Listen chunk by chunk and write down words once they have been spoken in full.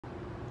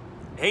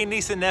Hey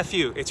niece and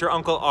nephew, it's your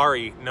Uncle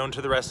Ari, known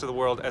to the rest of the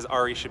world as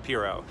Ari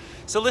Shapiro.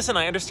 So listen,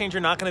 I understand you're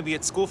not going to be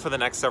at school for the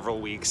next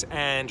several weeks,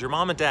 and your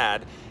mom and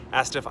dad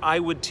asked if I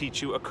would teach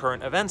you a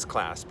current events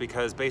class,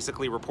 because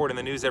basically reporting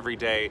the news every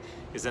day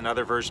is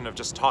another version of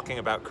just talking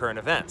about current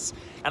events.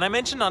 And I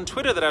mentioned on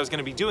Twitter that I was going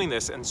to be doing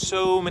this, and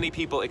so many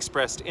people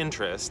expressed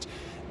interest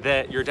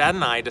that your dad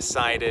and I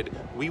decided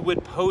we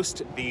would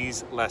post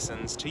these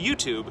lessons to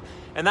YouTube,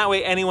 and that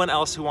way anyone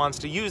else who wants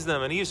to use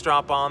them and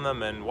eavesdrop on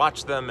them and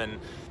watch them and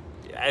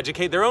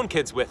educate their own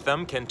kids with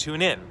them can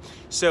tune in.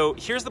 So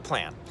here's the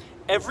plan.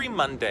 Every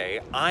Monday,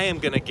 I am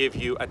gonna give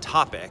you a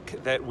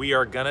topic that we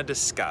are gonna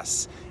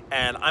discuss,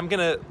 and I'm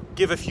gonna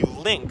give a few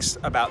links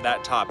about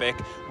that topic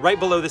right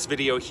below this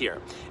video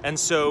here. And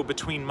so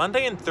between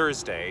Monday and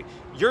Thursday,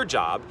 your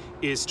job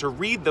is to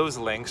read those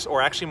links,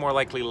 or actually more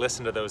likely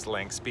listen to those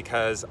links,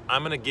 because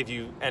I'm gonna give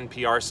you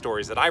NPR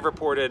stories that I've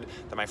reported,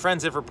 that my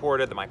friends have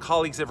reported, that my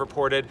colleagues have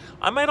reported.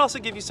 I might also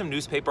give you some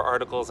newspaper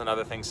articles and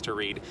other things to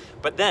read.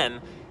 But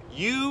then,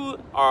 you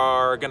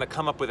are gonna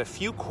come up with a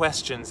few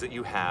questions that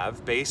you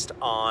have based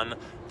on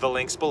the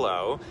links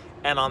below,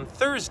 and on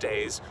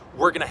Thursdays,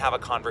 we're gonna have a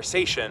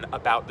conversation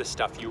about the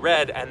stuff you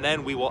read, and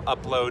then we will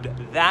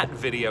upload that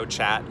video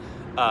chat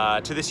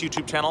to this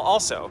YouTube channel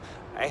also.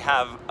 I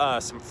have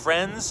some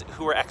friends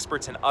who are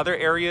experts in other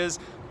areas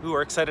who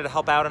are excited to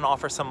help out and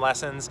offer some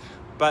lessons,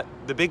 but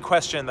the big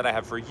question that I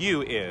have for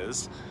you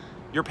is,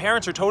 your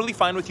parents are totally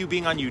fine with you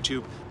being on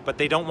YouTube, but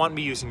they don't want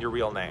me using your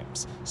real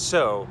names.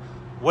 So,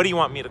 what do you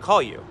want me to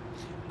call you?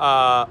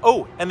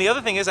 Oh, and the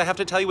other thing is I have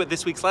to tell you what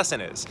this week's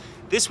lesson is.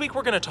 This week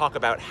we're gonna talk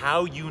about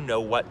how you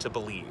know what to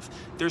believe.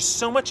 There's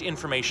so much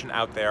information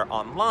out there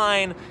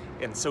online,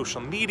 in social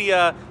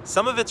media.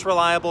 Some of it's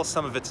reliable,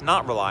 some of it's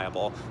not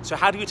reliable. So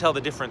how do you tell the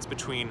difference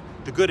between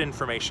the good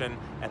information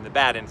and the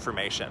bad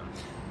information?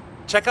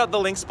 Check out the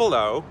links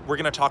below. We're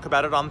gonna talk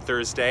about it on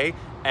Thursday,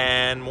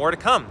 and more to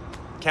come.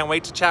 Can't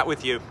wait to chat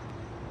with you.